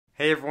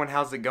Hey everyone,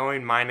 how's it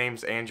going? My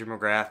name's Andrew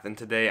McGrath, and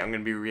today I'm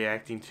going to be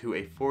reacting to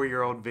a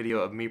 4-year-old video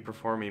of me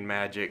performing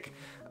magic.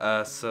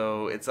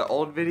 So it's an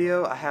old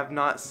video. I have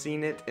not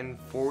seen it in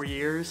 4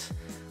 years.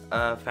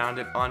 Found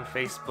it on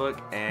Facebook,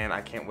 and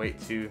I can't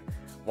wait to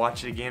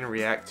watch it again,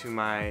 react to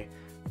my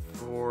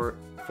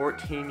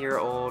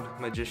 14-year-old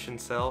magician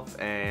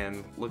self,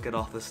 and look at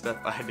all the stuff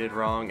I did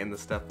wrong and the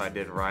stuff I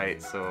did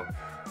right. So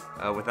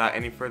without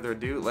any further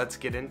ado, let's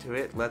get into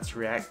it. Let's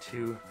react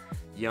to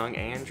young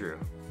Andrew.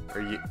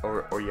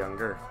 Or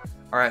younger.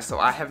 Alright, so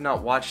I have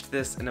not watched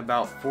this in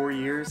about 4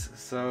 years,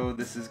 so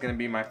this is going to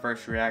be my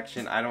first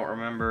reaction. I don't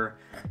remember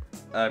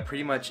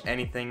pretty much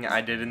anything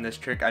I did in this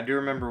trick. I do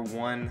remember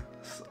one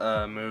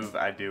move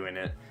I do in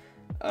it.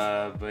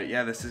 But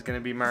yeah, this is going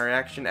to be my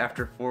reaction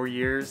after 4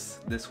 years.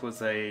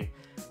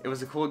 It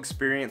was a cool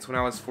experience when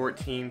I was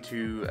 14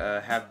 to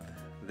have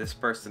this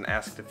person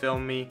ask to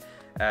film me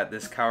at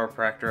this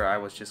chiropractor. I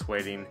was just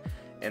waiting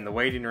in the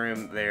waiting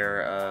room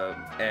there,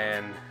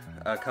 and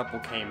a couple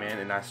came in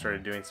and I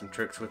started doing some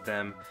tricks with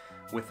them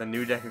with a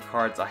new deck of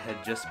cards I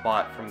had just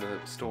bought from the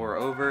store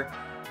over.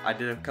 I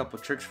did a couple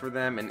tricks for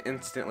them and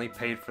instantly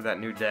paid for that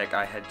new deck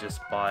I had just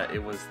bought.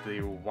 It was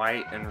the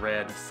white and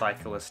red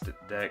Cyclist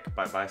deck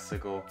by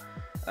Bicycle.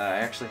 I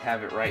actually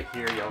have it right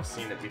here. Y'all have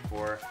seen it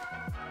before.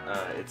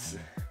 It's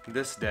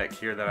this deck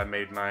here that I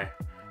made my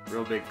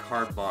real big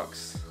card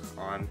box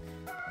on.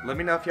 Let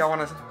me know if y'all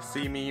want to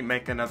see me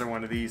make another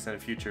one of these in a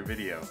future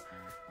video.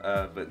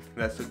 But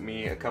that took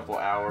me a couple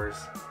hours.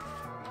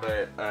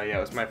 But yeah, it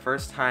was my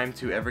first time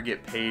to ever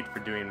get paid for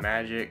doing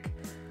magic.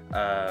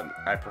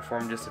 I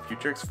performed just a few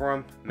tricks for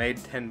them, made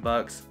 10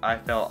 bucks. I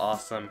felt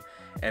awesome,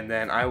 and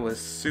then I was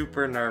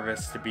super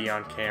nervous to be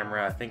on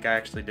camera. I think I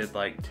actually did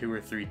like 2 or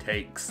 3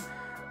 takes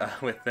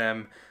with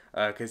them,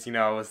 because you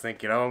know, I was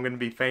thinking, oh, I'm gonna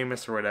be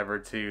famous or whatever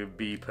to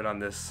be put on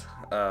this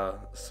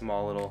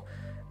small little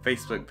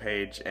Facebook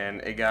page, and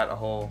it got a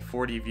whole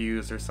 40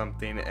 views or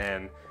something,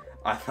 and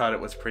I thought it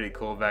was pretty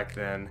cool back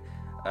then.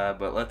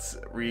 But let's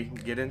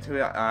get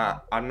into it.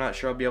 I'm not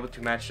sure I'll be able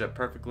to match it up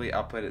perfectly.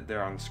 I'll put it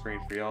there on the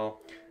screen for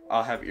y'all.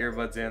 I'll have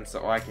earbuds in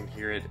so I can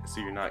hear it, so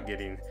you're not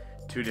getting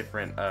 2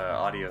 different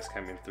audios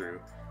coming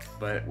through.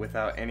 But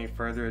without any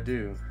further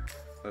ado,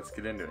 let's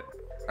get into it.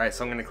 Alright,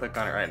 so I'm going to click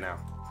on it right now.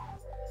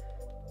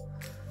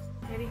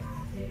 Ready?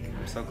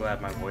 I'm so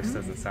glad my voice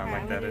doesn't sound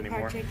like that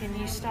anymore. Card trick, and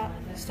you stop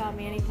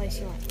me any place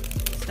you want.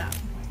 Stop.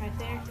 Right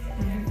there.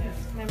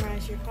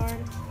 Memorize your card.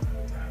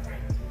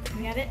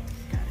 You got it?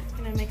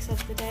 Gonna mix up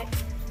the deck.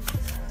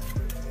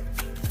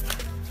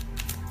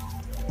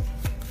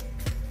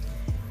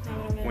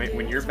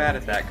 When you're bad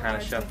at that kind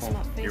of shuffle,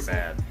 you're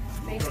bad.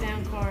 Face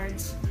down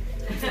cards.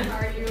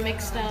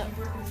 Mixed up.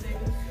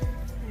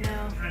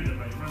 Now.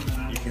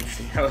 You can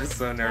see I was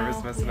so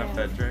nervous messing up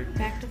that trick.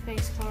 Back to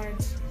face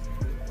cards.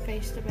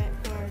 Face to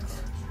back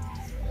cards.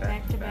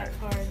 Back to back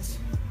cards.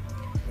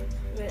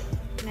 But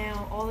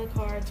now all the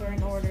cards are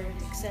in order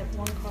except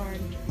one card.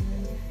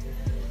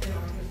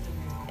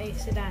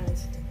 Ace of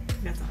Diamonds.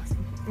 That's awesome.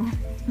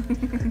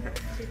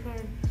 2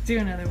 cards. Do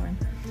another one.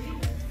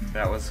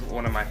 That was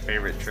one of my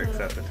favorite tricks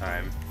at the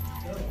time.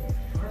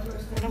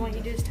 What I want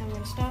you to do is tell me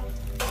when to stop.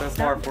 So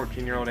far,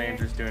 14-year-old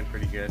Andrew's doing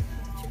pretty good.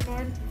 2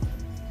 card.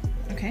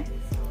 Okay.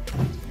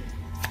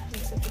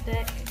 Mix up the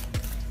deck.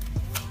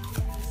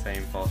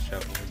 Same false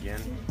shuffle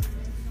again.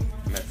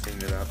 Messing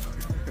it up.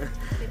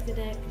 Take the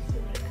deck,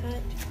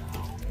 cut.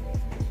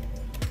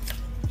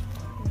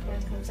 One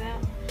card comes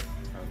out.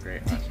 Oh,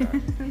 great. Hot shot.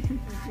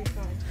 And 3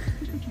 cards.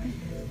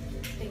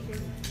 Take your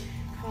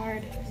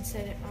card and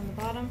set it on the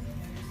bottom.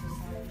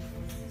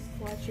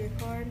 Watch your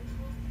card.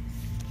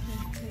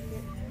 And take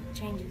it.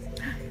 Changes.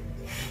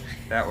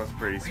 That was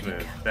pretty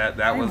smooth.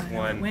 That was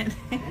one.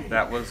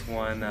 That was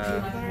one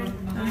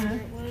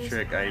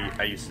trick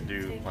I used to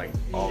do like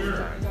all the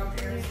time.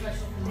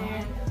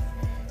 There.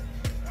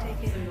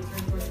 Take it.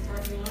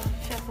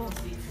 Shuffle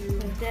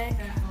the deck.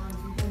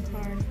 One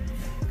card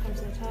comes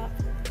to the top.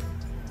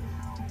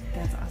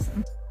 That's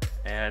awesome.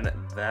 And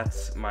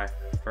that's my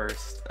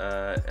first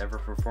ever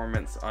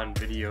performance on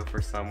video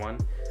for someone.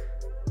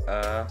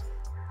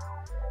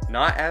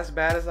 Not as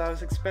bad as I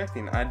was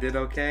expecting. I did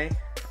okay.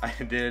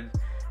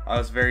 I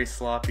was very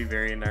sloppy,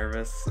 very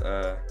nervous.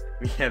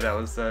 Yeah, that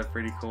was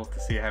pretty cool to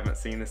see. I haven't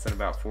seen this in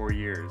about 4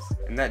 years.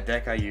 And that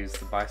deck I used,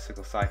 the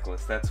Bicycle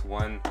Cyclist, that's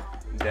one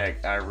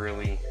deck I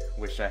really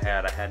wish I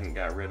hadn't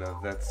got rid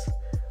of.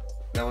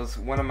 That was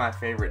one of my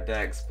favorite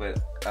decks,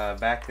 but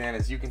back then,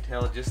 as you can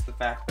tell, just the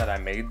fact that I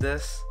made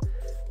this,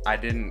 I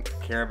didn't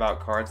care about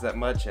cards that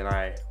much, and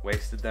I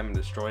wasted them and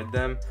destroyed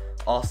them.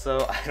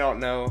 Also, I don't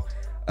know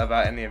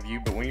about any of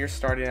you, but when you're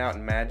starting out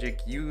in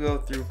Magic, you go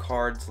through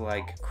cards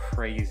like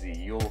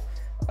crazy.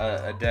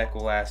 A deck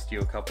will last you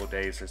a couple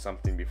days or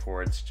something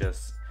before it's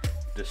just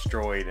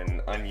destroyed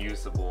and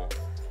unusable.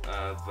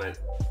 But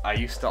I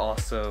used to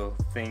also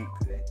think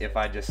if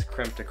I just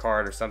crimped a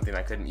card or something,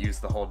 I couldn't use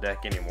the whole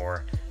deck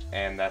anymore,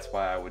 and that's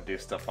why I would do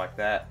stuff like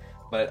that.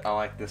 But I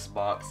like this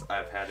box.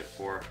 I've had it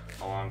for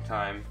a long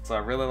time. So I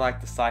really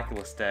like the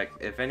Cyclist deck.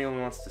 If anyone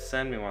wants to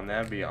send me one,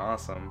 that'd be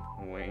awesome.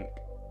 Wink.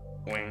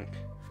 Wink.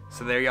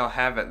 So there y'all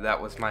have it.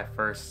 That was my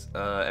first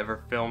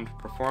ever filmed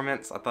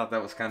performance. I thought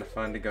that was kind of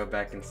fun to go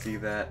back and see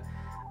that.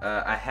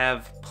 I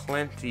have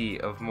plenty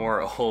of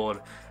more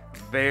old,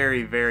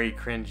 very, very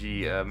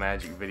cringy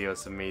magic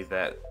videos of me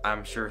that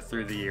I'm sure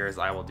through the years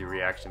I will do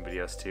reaction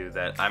videos to,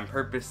 that I'm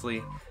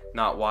purposely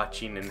not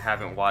watching and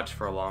haven't watched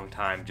for a long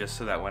time, just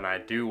so that when I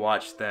do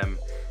watch them,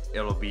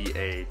 it'll be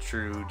a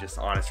true, just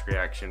honest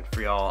reaction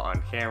for y'all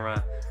on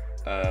camera.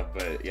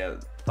 But yeah,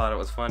 thought it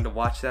was fun to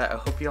watch that. I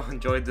hope y'all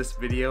enjoyed this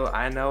video.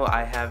 I know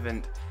I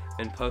haven't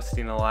been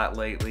posting a lot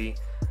lately.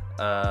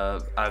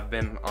 I've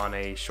been on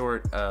a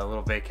short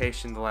little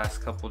vacation the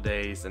last couple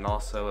days, and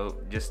also,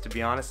 just to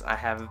be honest, I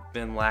have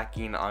been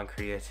lacking on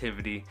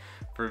creativity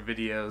for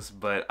videos,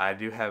 but I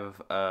do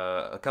have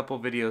a couple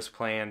videos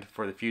planned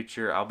for the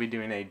future. I'll be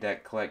doing a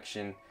deck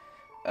collection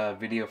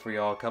video for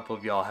y'all. A couple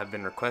of y'all have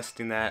been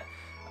requesting that.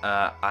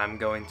 I'm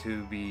going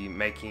to be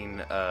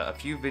making a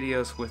few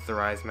videos with the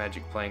Rise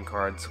Magic playing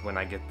cards when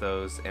I get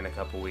those in a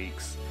couple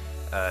weeks.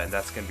 And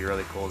that's going to be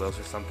really cool. Those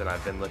are something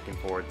I've been looking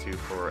forward to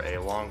for a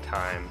long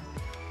time.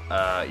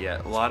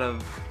 Yeah, a lot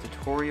of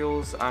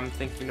tutorials I'm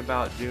thinking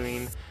about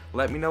doing.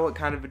 Let me know what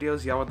kind of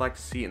videos y'all would like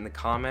to see in the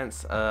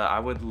comments. I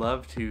would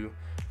love to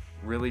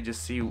really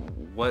just see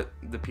what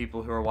the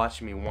people who are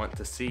watching me want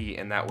to see,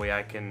 and that way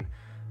I can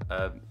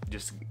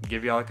just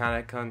give y'all the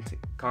kind of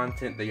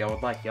content that y'all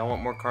would like. Y'all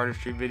want more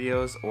cardistry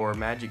videos or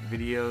magic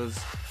videos?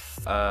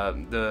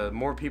 The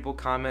more people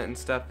comment and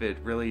stuff, it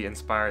really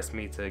inspires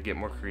me to get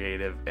more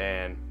creative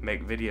and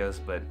make videos.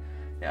 But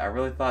yeah, I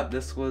really thought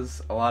this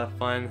was a lot of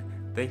fun.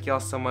 Thank y'all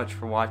so much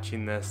for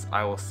watching this.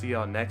 I will see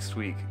y'all next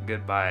week.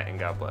 Goodbye and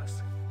God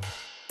bless.